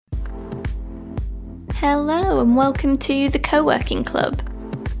Hello and welcome to The Co-working Club,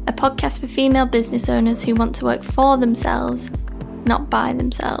 a podcast for female business owners who want to work for themselves, not by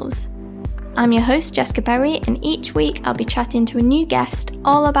themselves. I'm your host Jessica Berry, and each week I'll be chatting to a new guest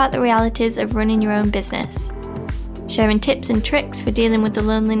all about the realities of running your own business, sharing tips and tricks for dealing with the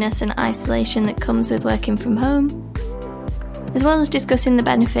loneliness and isolation that comes with working from home, as well as discussing the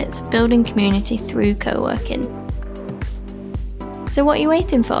benefits of building community through co-working. So what are you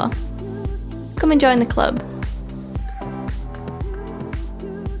waiting for? Come and join the club.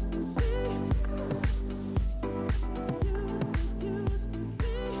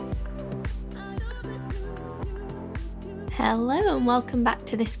 Hello and welcome back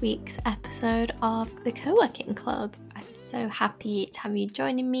to this week's episode of The Co-working Club. I'm so happy to have you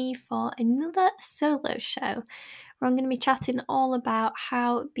joining me for another solo show where I'm going to be chatting all about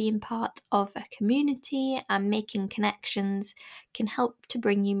how being part of a community and making connections can help to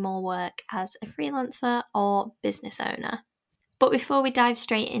bring you more work as a freelancer or business owner. But before we dive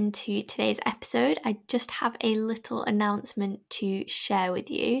straight into today's episode, I just have a little announcement to share with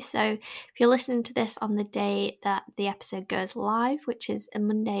you. So if you're listening to this on the day that the episode goes live, which is a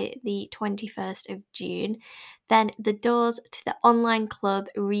Monday, the 21st of June, then the doors to the online club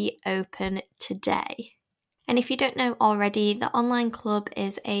reopen today. And if you don't know already, the online club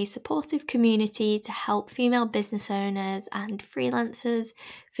is a supportive community to help female business owners and freelancers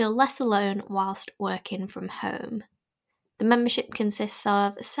feel less alone whilst working from home. The membership consists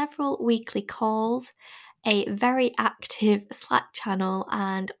of several weekly calls, a very active Slack channel,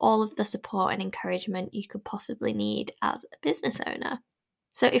 and all of the support and encouragement you could possibly need as a business owner.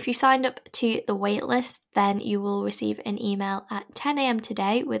 So if you signed up to the waitlist, then you will receive an email at 10 a.m.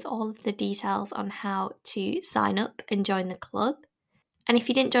 today with all of the details on how to sign up and join the club. And if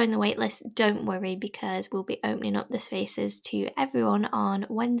you didn't join the waitlist, don't worry, because we'll be opening up the spaces to everyone on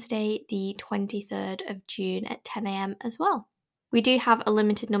Wednesday, the 23rd of June at 10 a.m. as well. We do have a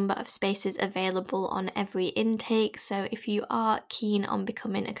limited number of spaces available on every intake, so if you are keen on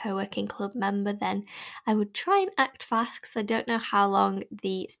becoming a co-working club member, then I would try and act fast because I don't know how long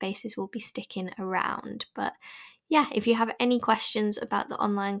the spaces will be sticking around. But yeah, if you have any questions about the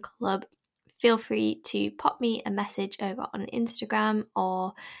online club, feel free to pop me a message over on Instagram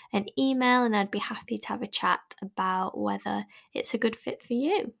or an email, and I'd be happy to have a chat about whether it's a good fit for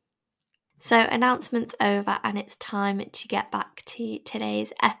you. So announcements over, and it's time to get back to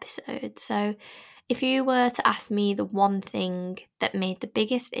today's episode. So if you were to ask me the one thing that made the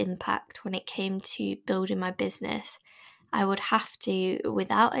biggest impact when it came to building my business, I would have to,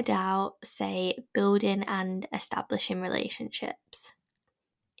 without a doubt, say building and establishing relationships.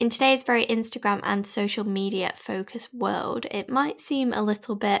 In today's very Instagram and social media focused world, it might seem a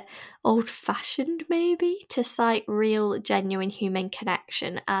little bit old-fashioned maybe to cite real, genuine human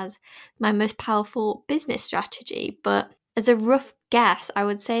connection as my most powerful business strategy, but as a rough guess, I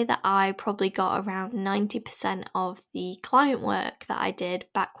would say that I probably got around 90% of the client work that I did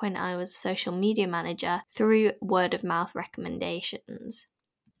back when I was a social media manager through word of mouth recommendations.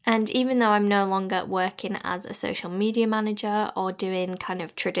 And even though I'm no longer working as a social media manager or doing kind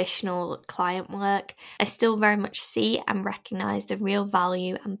of traditional client work, I still very much see and recognise the real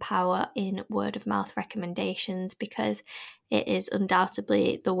value and power in word of mouth recommendations, because it is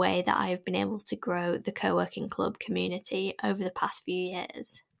undoubtedly the way that I've been able to grow the co-working club community over the past few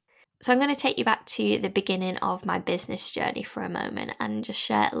years. So I'm going to take you back to the beginning of my business journey for a moment and just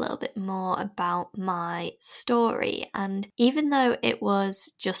share a little bit more about my story. And even though it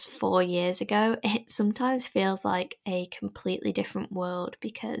was just 4 years ago, it sometimes feels like a completely different world,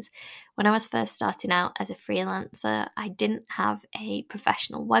 because when I was first starting out as a freelancer, I didn't have a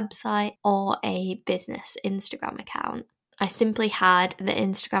professional website or a business Instagram account. I simply had the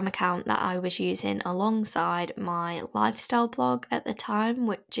Instagram account that I was using alongside my lifestyle blog at the time,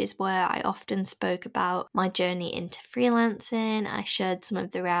 which is where I often spoke about my journey into freelancing. I shared some of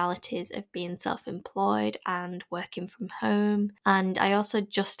the realities of being self-employed and working from home. And I also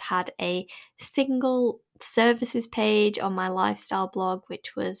just had a single services page on my lifestyle blog,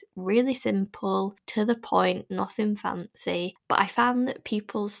 which was really simple, to the point, nothing fancy. But I found that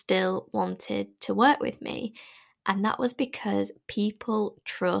people still wanted to work with me. And that was because people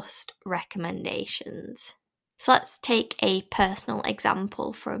trust recommendations. So let's take a personal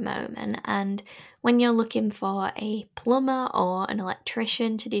example for a moment. And when you're looking for a plumber or an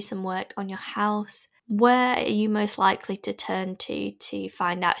electrician to do some work on your house, where are you most likely to turn to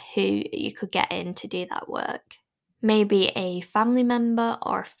find out who you could get in to do that work? Maybe a family member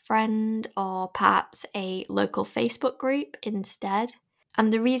or a friend, or perhaps a local Facebook group instead.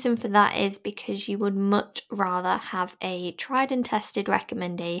 And the reason for that is because you would much rather have a tried and tested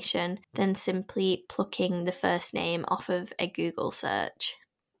recommendation than simply plucking the first name off of a Google search.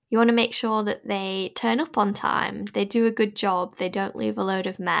 You want to make sure that they turn up on time, they do a good job, they don't leave a load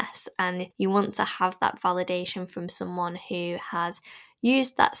of mess, and you want to have that validation from someone who has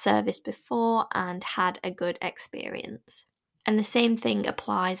used that service before and had a good experience. And the same thing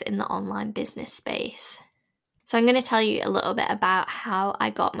applies in the online business space. So I'm going to tell you a little bit about how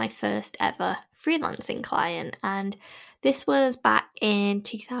I got my first ever freelancing client. And this was back in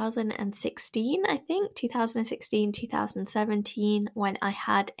 2016, I think, 2016, 2017, when I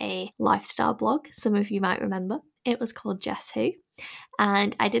had a lifestyle blog. Some of you might remember. It was called Jess Who.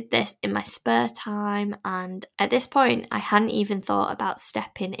 And I did this in my spare time. And at this point, I hadn't even thought about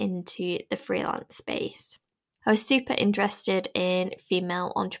stepping into the freelance space. I was super interested in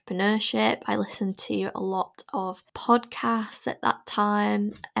female entrepreneurship. I listened to a lot of podcasts at that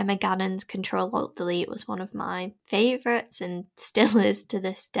time. Emma Gannon's Control Alt Delete was one of my favourites and still is to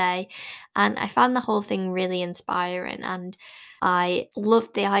this day. And I found the whole thing really inspiring, and I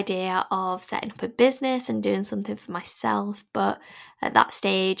loved the idea of setting up a business and doing something for myself, but at that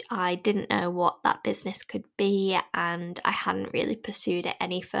stage I didn't know what that business could be and I hadn't really pursued it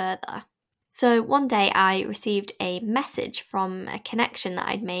any further. So one day I received a message from a connection that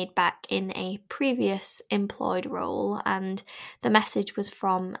I'd made back in a previous employed role, and the message was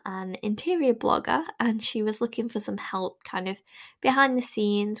from an interior blogger, and she was looking for some help kind of behind the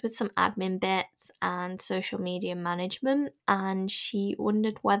scenes with some admin bits and social media management, and she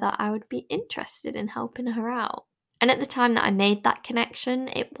wondered whether I would be interested in helping her out. And at the time that I made that connection,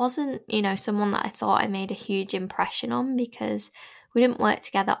 it wasn't, someone that I thought I made a huge impression on, because we didn't work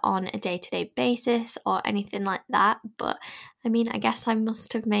together on a day-to-day basis or anything like that, but I guess I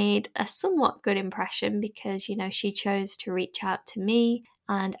must have made a somewhat good impression because, she chose to reach out to me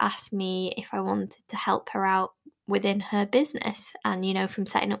and ask me if I wanted to help her out within her business. And, from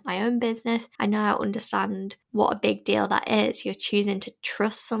setting up my own business, I now understand what a big deal that is. You're choosing to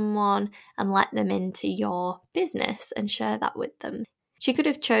trust someone and let them into your business and share that with them. She could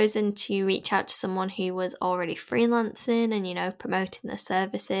have chosen to reach out to someone who was already freelancing and, promoting their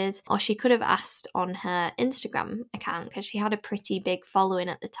services, or she could have asked on her Instagram account because she had a pretty big following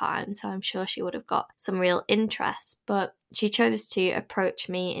at the time, so I'm sure she would have got some real interest, but she chose to approach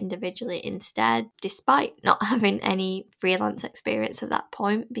me individually instead, despite not having any freelance experience at that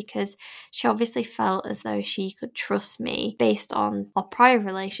point, because she obviously felt as though she could trust me based on our prior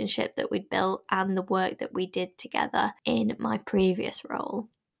relationship that we'd built and the work that we did together in my previous role.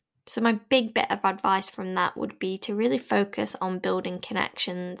 So my big bit of advice from that would be to really focus on building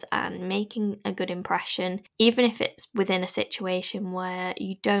connections and making a good impression, even if it's within a situation where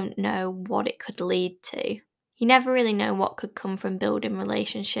you don't know what it could lead to. You never really know what could come from building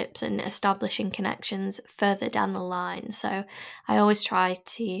relationships and establishing connections further down the line. So I always try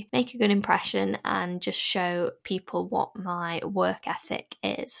to make a good impression and just show people what my work ethic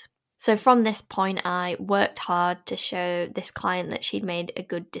is. So from this point, I worked hard to show this client that she'd made a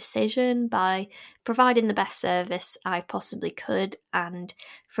good decision by providing the best service I possibly could. And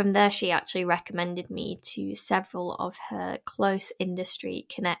from there, she actually recommended me to several of her close industry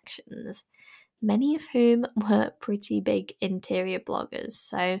connections, many of whom were pretty big interior bloggers.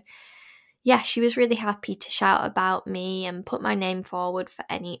 So yeah, she was really happy to shout about me and put my name forward for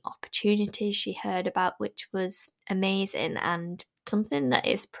any opportunities she heard about, which was amazing and something that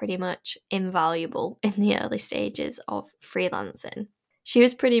is pretty much invaluable in the early stages of freelancing. She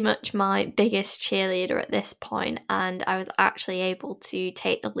was pretty much my biggest cheerleader at this point, and I was actually able to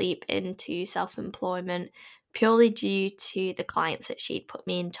take the leap into self-employment purely due to the clients that she'd put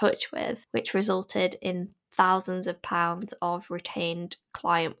me in touch with, which resulted in thousands of pounds of retained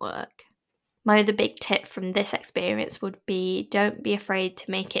client work. My other big tip from this experience would be don't be afraid to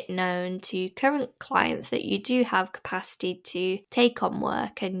make it known to current clients that you do have capacity to take on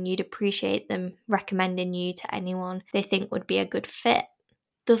work and you'd appreciate them recommending you to anyone they think would be a good fit.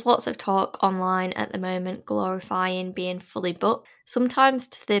 There's lots of talk online at the moment glorifying being fully booked, sometimes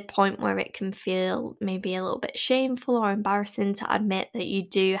to the point where it can feel maybe a little bit shameful or embarrassing to admit that you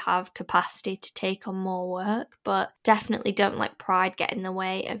do have capacity to take on more work, but definitely don't let pride get in the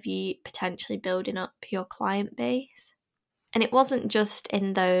way of you potentially building up your client base. And it wasn't just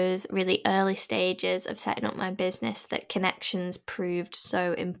in those really early stages of setting up my business that connections proved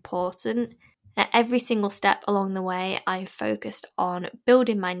so important. At every single step along the way, I focused on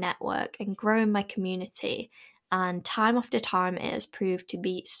building my network and growing my community, and time after time it has proved to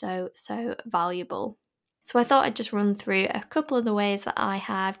be so valuable. So I thought I'd just run through a couple of the ways that I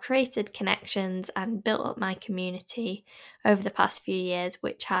have created connections and built up my community over the past few years,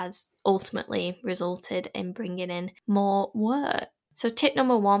 which has ultimately resulted in bringing in more work. So tip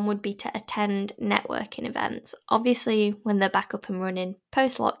number 1 would be to attend networking events, obviously when they're back up and running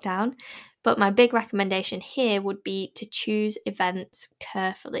post-lockdown, but my big recommendation here would be to choose events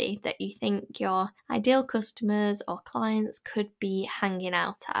carefully that you think your ideal customers or clients could be hanging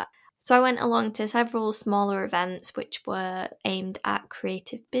out at. So I went along to several smaller events which were aimed at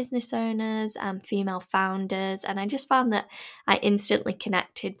creative business owners and female founders, and I just found that I instantly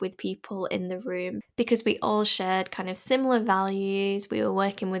connected with people in the room because we all shared kind of similar values, we were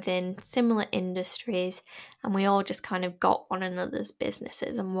working within similar industries, and we all just kind of got one another's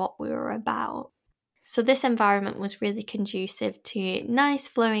businesses and what we were about. So this environment was really conducive to nice,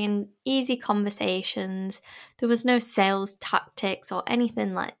 flowing, easy conversations. There was no sales tactics or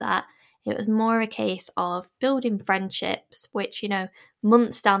anything like that. It was more a case of building friendships, which,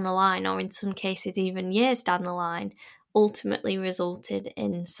 months down the line, or in some cases even years down the line, ultimately resulted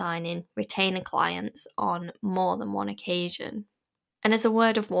in signing retainer clients on more than one occasion. And as a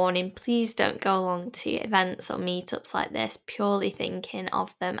word of warning, please don't go along to events or meetups like this purely thinking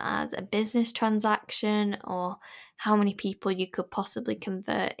of them as a business transaction or how many people you could possibly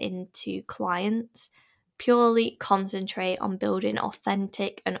convert into clients. Purely concentrate on building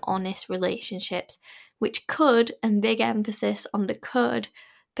authentic and honest relationships, which could, and big emphasis on the could,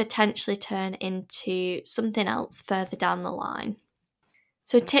 potentially turn into something else further down the line.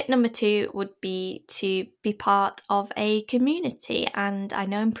 So tip number 2 would be to be part of a community, and I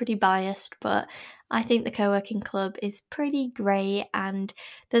know I'm pretty biased, but I think the co-working club is pretty great and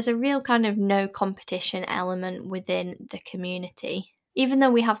there's a real kind of no competition element within the community. Even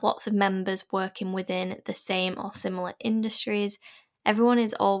though we have lots of members working within the same or similar industries, everyone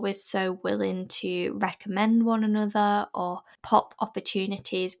is always so willing to recommend one another or pop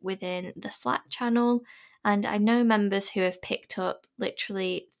opportunities within the Slack channel. And I know members who have picked up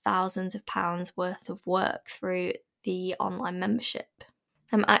literally thousands of pounds worth of work through the online membership.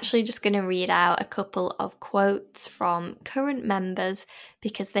 I'm actually just going to read out a couple of quotes from current members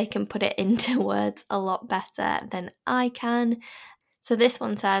because they can put it into words a lot better than I can. So this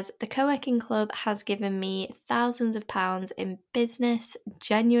one says, "The co-working club has given me thousands of pounds in business,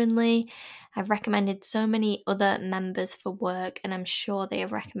 genuinely. I've recommended so many other members for work and I'm sure they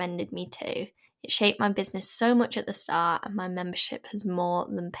have recommended me too. It shaped my business so much at the start and my membership has more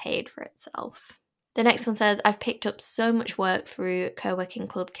than paid for itself." The next one says, "I've picked up so much work through co-working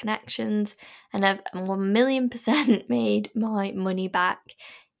club connections and I've 1,000,000% made my money back,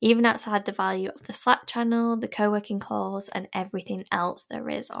 even outside the value of the Slack channel, the co-working clause, and everything else there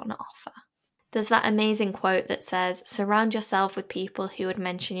is on offer." There's that amazing quote that says, "Surround yourself with people who would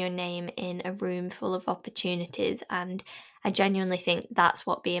mention your name in a room full of opportunities," and I genuinely think that's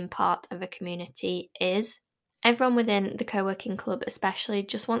what being part of a community is. Everyone within the co-working club especially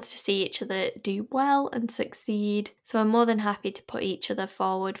just wants to see each other do well and succeed, so I'm more than happy to put each other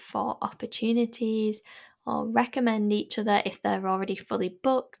forward for opportunities or recommend each other if they're already fully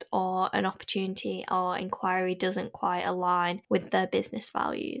booked or an opportunity or inquiry doesn't quite align with their business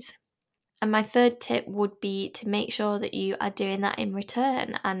values. And my third tip would be to make sure that you are doing that in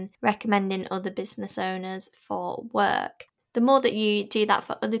return and recommending other business owners for work. The more that you do that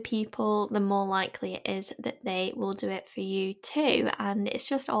for other people, the more likely it is that they will do it for you too. And it's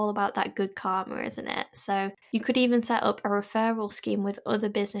just all about that good karma, isn't it? So you could even set up a referral scheme with other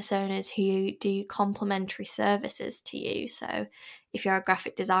business owners who do complementary services to you. So if you're a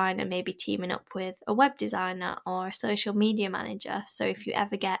graphic designer, maybe teaming up with a web designer or a social media manager. So if you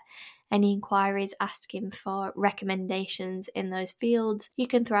ever get any inquiries asking for recommendations in those fields, you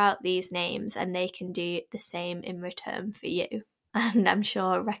can throw out these names and they can do the same in return for you. And I'm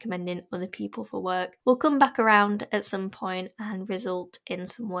sure recommending other people for work will come back around at some point and result in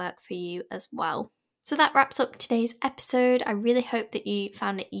some work for you as well. So that wraps up today's episode. I really hope that you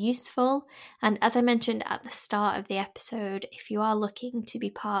found it useful. And as I mentioned at the start of the episode, if you are looking to be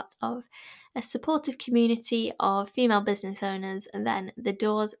part of a supportive community of female business owners, then the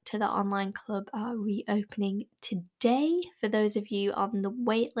doors to the online club are reopening today for those of you on the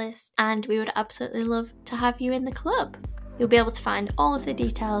waitlist, and we would absolutely love to have you in the club. You'll be able to find all of the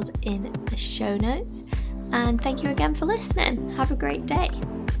details in the show notes. And thank you again for listening. Have a great day.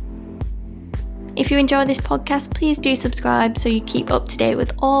 If you enjoy this podcast, please do subscribe so you keep up to date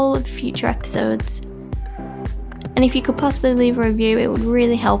with all of future episodes. And if you could possibly leave a review, it would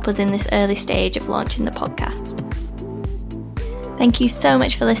really help us in this early stage of launching the podcast. Thank you so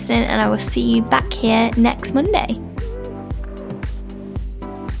much for listening, and I will see you back here next Monday.